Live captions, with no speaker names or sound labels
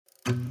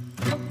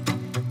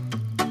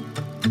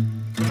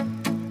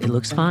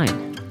looks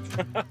fine.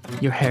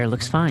 Your hair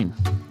looks fine.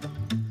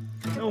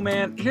 No,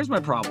 man, here's my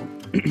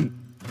problem.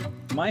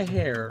 My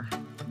hair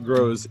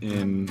grows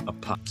in a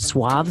puff.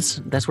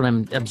 Swaths? That's what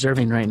I'm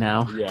observing right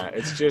now. Yeah,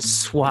 it's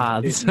just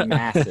Swaths. It's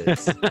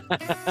masses.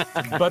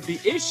 But the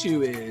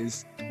issue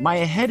is my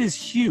head is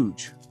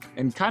huge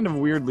and kind of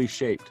weirdly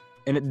shaped.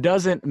 And it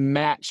doesn't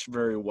match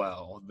very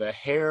well. The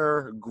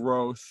hair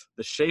growth,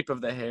 the shape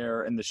of the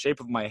hair, and the shape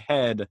of my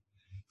head.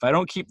 If I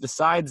don't keep the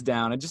sides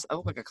down, I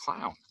look like a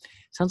clown.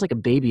 Sounds like a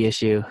baby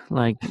issue.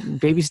 Like,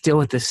 babies deal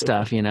with this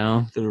stuff, you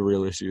know? They're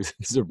real issues.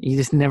 You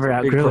just never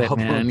outgrew it, man.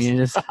 problems. You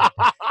just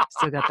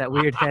still got that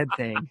weird head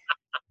thing.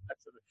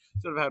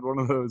 Should have had one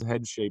of those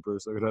head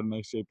shapers so I could have a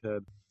nice shaped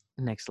head.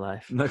 Next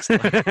life. Next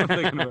time. I'm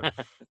thinking about,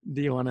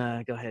 Do you want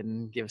to go ahead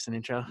and give us an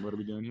intro? what are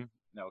we doing here?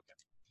 No,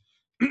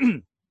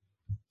 okay.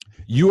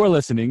 You are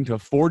listening to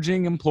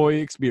Forging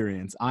Employee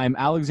Experience. I'm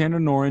Alexander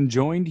Noren,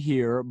 joined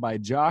here by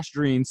Josh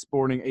Dreen,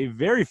 sporting a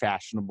very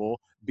fashionable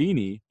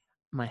beanie.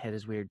 My head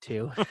is weird,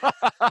 too.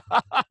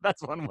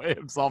 That's one way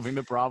of solving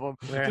the problem.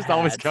 Wear a Just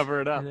always hat.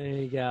 cover it up. There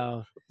you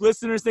go.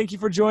 Listeners, thank you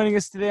for joining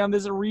us today on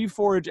this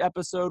Reforge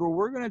episode where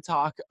we're going to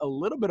talk a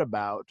little bit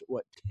about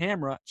what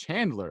Tamra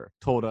Chandler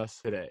told us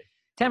today.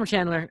 Tamra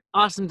Chandler,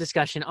 awesome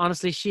discussion.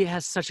 Honestly, she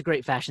has such a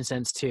great fashion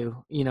sense, too.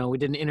 You know, we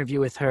did an interview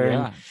with her.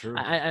 And true.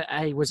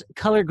 I was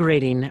color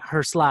grading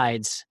her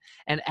slides,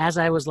 and as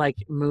I was like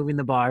moving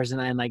the bars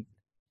and like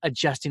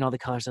adjusting all the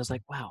colors, I was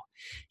like, wow,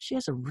 she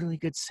has a really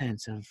good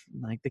sense of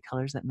like the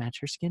colors that match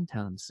her skin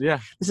tones. Yeah.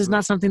 This is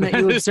not something that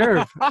you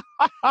observe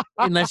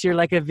unless you're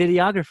like a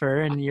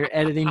videographer and you're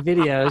editing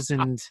videos,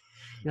 and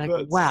you're like,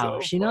 That's wow,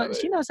 so she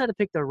funny. knows how to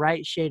pick the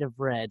right shade of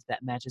red that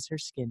matches her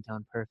skin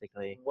tone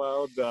perfectly.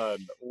 Well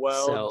done.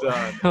 Well So-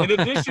 done. In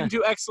addition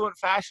to excellent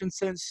fashion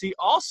sense, she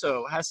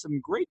also has some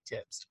great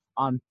tips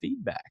on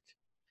feedback.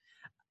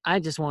 I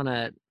just want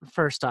to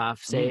first off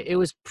say it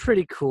was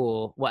pretty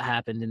cool what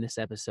happened in this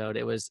episode.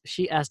 It was,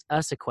 she asked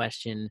us a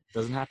question,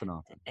 Doesn't happen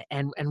often.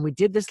 and we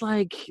did this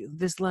like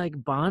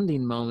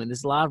bonding moment,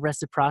 this law of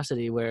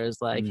reciprocity, where it's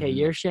like, hey, Mhm.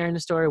 you're sharing a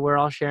story, we're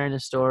all sharing a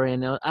story.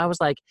 And I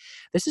was like,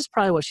 this is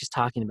probably what she's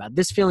talking about.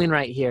 This feeling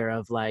right here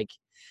of like,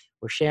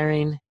 we're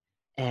sharing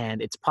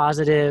and it's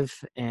positive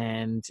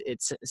and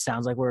it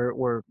sounds like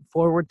we're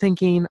forward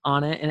thinking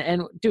on it.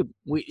 And dude,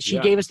 she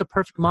Yeah. gave us the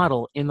perfect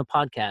model in the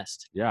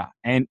podcast. Yeah.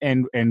 And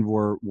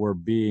we're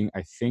being,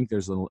 I think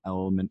there's an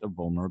element of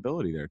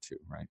vulnerability there too,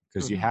 right?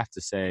 Because you have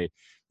to say,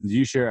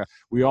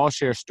 we all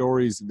share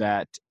stories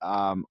that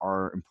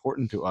are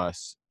important to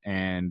us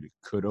and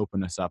could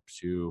open us up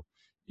to,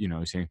 you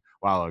know, saying,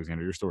 wow,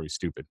 Alexander, your story's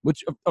stupid,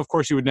 which of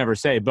course you would never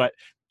say. But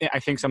I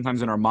think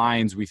sometimes in our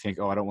minds, we think,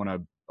 oh, I don't want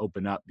to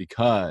open up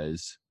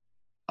because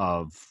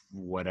of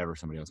whatever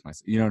somebody else might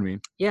say. You know what I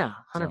mean? Yeah,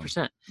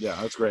 100%. Yeah,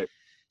 that's great.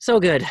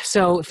 So good.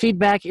 So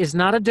feedback is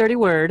not a dirty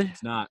word.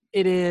 It's not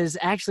It is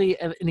actually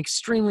an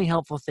extremely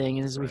helpful thing.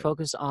 And as we Right.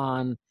 focus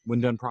on, when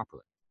done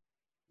properly.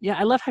 yeah,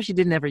 I love how she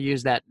didn't ever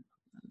use that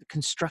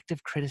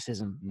constructive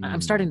criticism.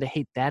 I'm starting to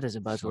hate that as a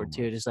buzzword much.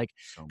 too. Just like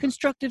So much.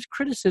 constructive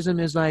criticism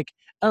is like,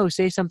 oh,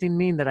 say something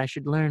mean that I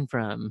should learn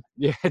from.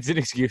 Yeah, it's an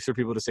excuse for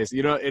people to say so.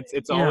 You know,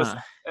 it's always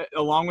Yeah.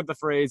 along with the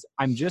phrase,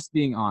 I'm just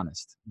being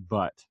honest,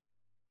 but.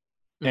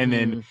 And Mhm.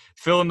 then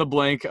fill in the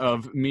blank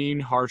of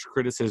mean, harsh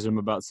criticism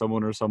about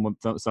someone or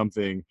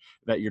something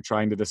that you're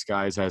trying to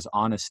disguise as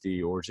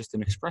honesty or just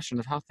an expression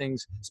of how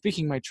things,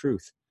 speaking my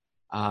truth,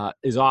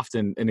 is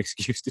often an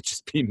excuse to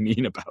just be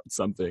mean about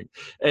something.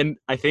 And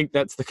I think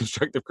that's the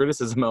constructive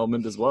criticism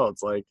element as well.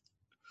 It's like,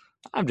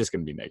 I'm just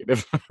going to be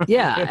negative.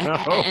 Yeah. You know?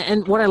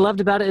 And what I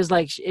loved about it is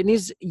like, it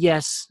needs,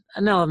 yes,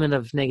 an element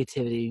of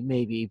negativity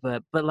maybe,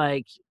 but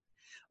like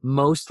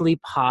mostly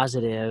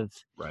positive.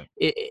 Right.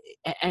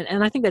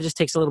 And I think that just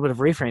takes a little bit of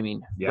reframing,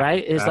 Yeah,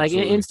 right? It's absolutely.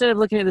 like, instead of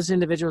looking at this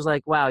individual as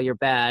like, wow, you're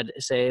bad,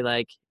 say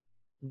like,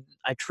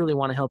 I truly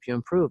want to help you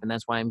improve. And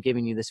that's why I'm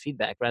giving you this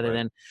feedback rather Right.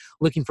 than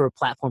looking for a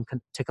platform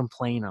to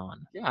complain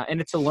on. Yeah,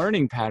 and it's a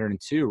learning pattern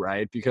too,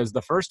 right? Because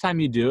the first time,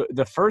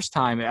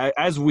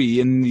 as we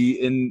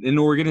in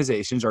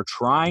organizations are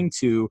trying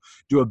to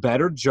do a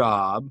better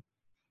job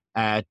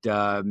at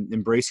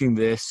embracing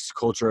this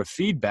culture of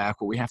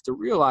feedback, what we have to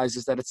realize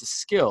is that it's a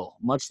skill,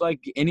 much like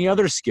any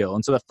other skill.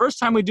 And so the first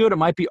time we do it, it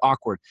might be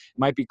awkward, it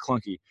might be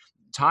clunky.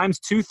 Times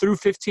 2 through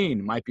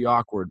 15 might be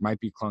awkward, might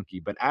be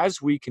clunky. But as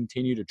we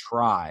continue to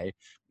try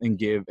and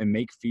give and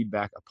make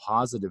feedback a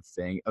positive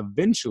thing,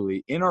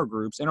 eventually in our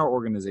groups, in our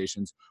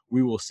organizations,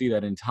 we will see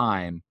that in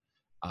time,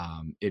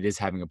 it is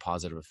having a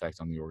positive effect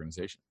on the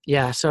organization.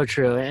 Yeah, so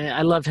true. And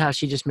I loved how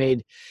she just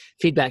made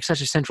feedback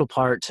such a central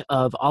part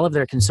of all of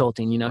their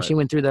consulting. You know, Right. she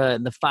went through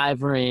the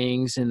 5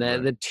 rings and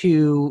Right. the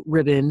 2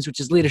 ribbons,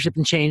 which is leadership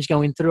and change,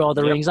 going through all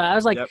the Yep. rings. I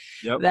was like,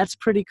 Yep. that's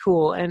pretty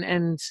cool.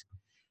 And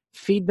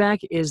feedback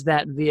is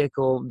that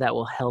vehicle that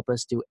will help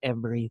us do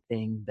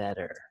everything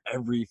better.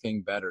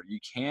 Everything better. You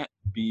can't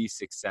be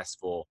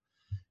successful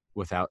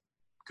without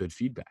good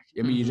feedback.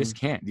 I mean, you just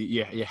can't.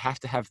 You have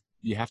to have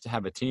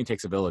a team. It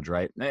takes a village,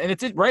 right? And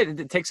it's right.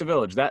 It takes a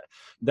village. That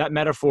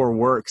metaphor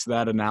works.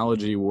 That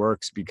analogy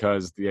works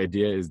because the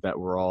idea is that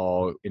we're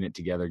all in it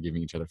together,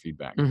 giving each other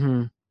feedback.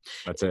 Mm-hmm.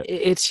 That's it.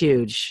 It's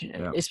huge,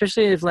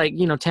 especially if, like,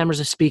 Tamara's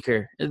a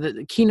speaker.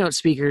 The keynote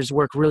speakers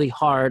work really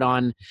hard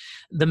on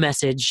the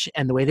message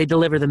and the way they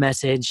deliver the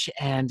message.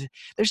 And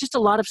there's just a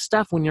lot of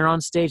stuff when you're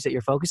on stage that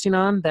you're focusing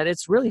on that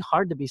it's really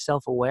hard to be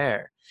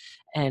self-aware.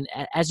 And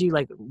as you,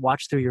 like,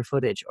 watch through your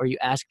footage or you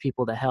ask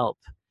people to help,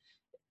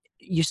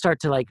 you start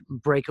to, like,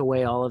 break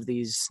away all of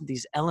these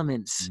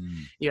elements.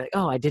 You're like,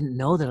 oh, I didn't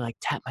know that I, like,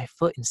 tap my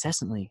foot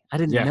incessantly. I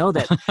didn't know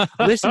that.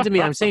 Listen to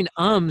me. I'm saying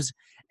ums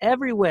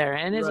everywhere.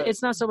 And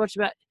it's not so much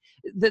about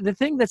the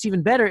thing that's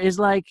even better is,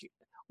 like,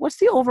 what's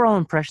the overall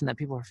impression that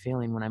people are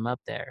feeling when I'm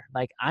up there?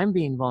 Like, I'm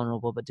being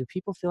vulnerable, but do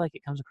people feel like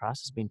it comes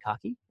across as being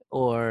cocky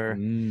or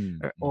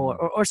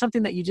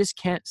something that you just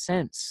can't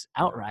sense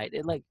outright?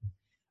 Like,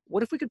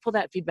 what if we could pull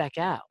that feedback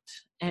out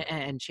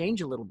and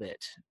change a little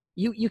bit?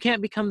 You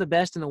can't become the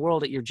best in the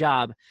world at your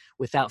job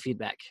without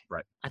feedback.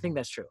 Right. I think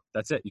that's true.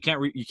 That's it. You can't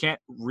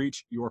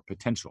reach your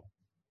potential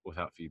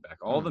without feedback.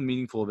 All the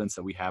meaningful events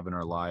that we have in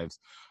our lives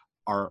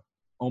are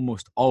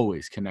almost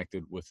always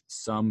connected with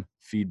some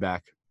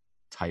feedback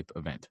type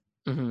event.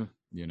 And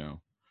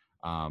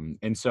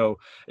so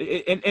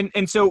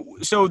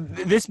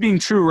this being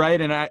true, right?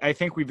 And I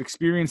think we've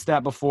experienced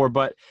that before,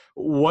 but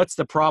what's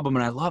the problem?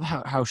 And I love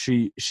how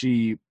she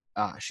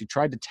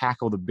tried to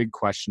tackle the big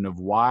question of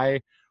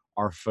why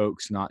are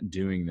folks not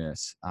doing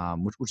this,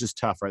 which is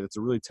tough, right? That's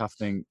a really tough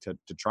thing to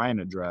try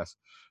and address.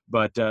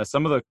 But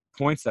some of the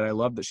points that I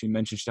love that she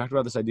mentioned, she talked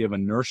about this idea of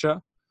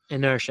inertia.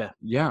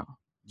 Yeah.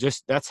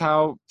 Just that's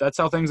how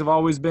things have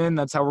always been.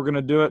 That's how we're going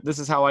to do it. This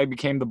is how I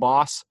became the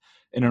boss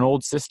in an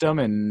old system,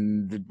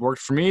 and it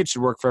worked for me. It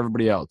should work for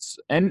everybody else.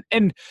 And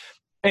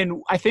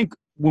I think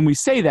when we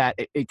say that,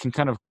 it can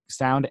kind of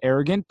sound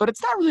arrogant, but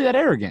it's not really that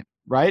arrogant,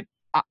 right?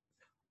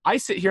 I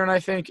sit here and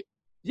I think,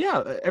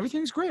 yeah,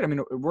 everything's great. I mean,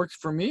 it works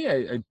for me.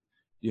 I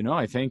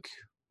think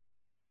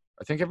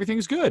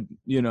everything's good,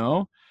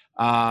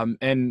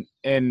 and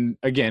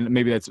again,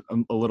 maybe that's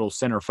a little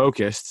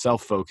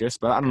self-focused,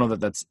 but I don't know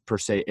that that's per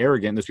se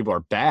arrogant. Those people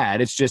are bad.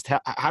 It's just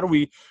how do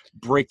we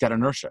break that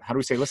inertia? How do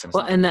we say, listen?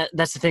 Well, and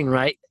that's the thing,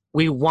 right?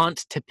 We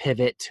want to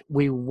pivot.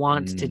 We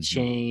want to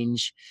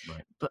change.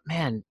 Right. But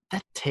man,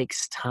 that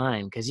takes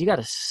time because you got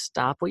to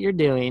stop what you're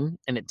doing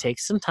and it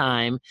takes some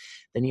time.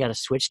 Then you got to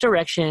switch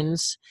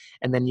directions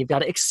and then you've got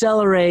to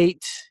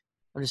accelerate.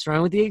 I'm just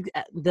running with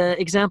the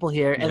example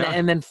here.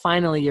 And then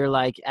finally you're,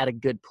 like, at a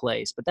good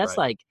place. But that's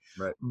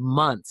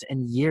months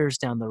and years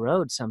down the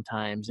road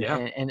sometimes. Yeah.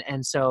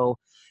 And so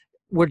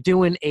we're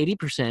doing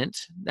 80%.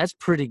 That's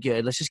pretty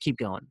good. Let's just keep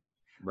going.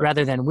 Right.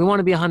 Rather than we want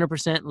to be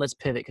 100%. Let's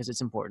pivot because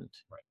it's important.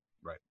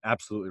 Right.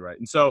 Absolutely right.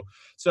 And so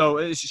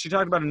she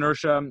talked about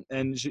inertia,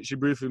 and she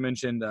briefly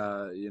mentioned,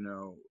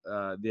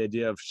 the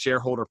idea of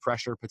shareholder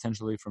pressure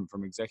potentially from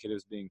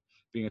executives being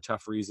a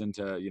tough reason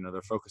to,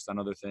 they're focused on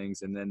other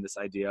things. And then this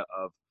idea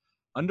of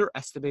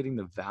underestimating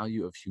the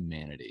value of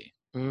humanity.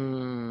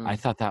 I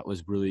thought that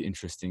was really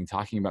interesting,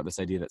 talking about this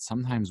idea that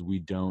sometimes we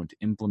don't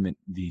implement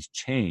these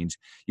change,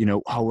 we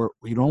don't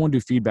want to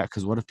do feedback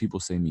because what if people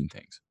say mean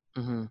things?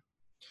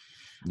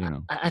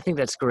 I think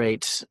that's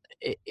great.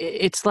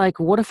 It's like,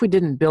 what if we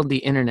didn't build the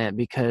internet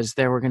because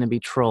there were going to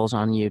be trolls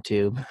on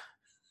YouTube?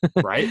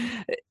 Right.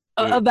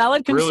 A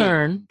valid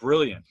concern.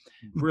 Brilliant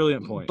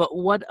point. But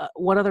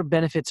what other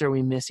benefits are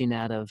we missing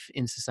out of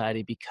in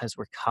society because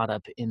we're caught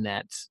up in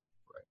that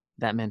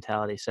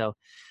mentality? So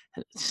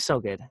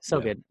good.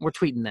 Good. We're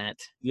tweeting that.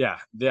 Yeah.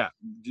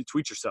 You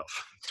tweet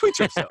yourself.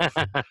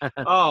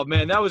 Oh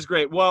man, that was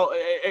great. Well,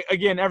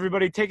 again,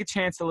 everybody take a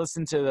chance to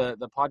listen to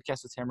the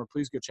podcast with Tamara.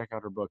 Please go check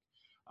out her book.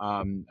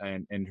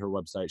 And her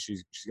website.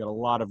 She's got a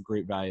lot of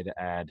great value to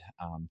add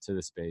to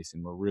the space,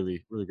 and we're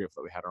really, really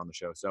grateful that we had her on the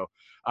show. So,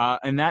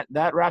 and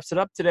that wraps it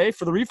up today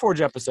for the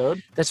Reforge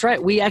episode. That's right.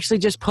 We actually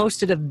just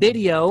posted a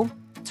video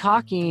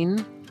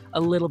talking a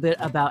little bit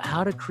about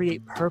how to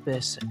create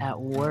purpose at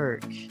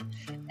work.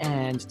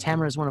 And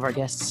Tamara is one of our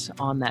guests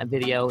on that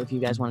video. If you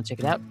guys want to check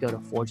it out, go to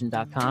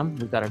forging.com.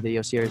 We've got our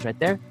video series right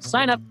there.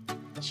 Sign up.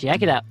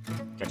 Check it out.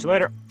 Catch you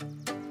later.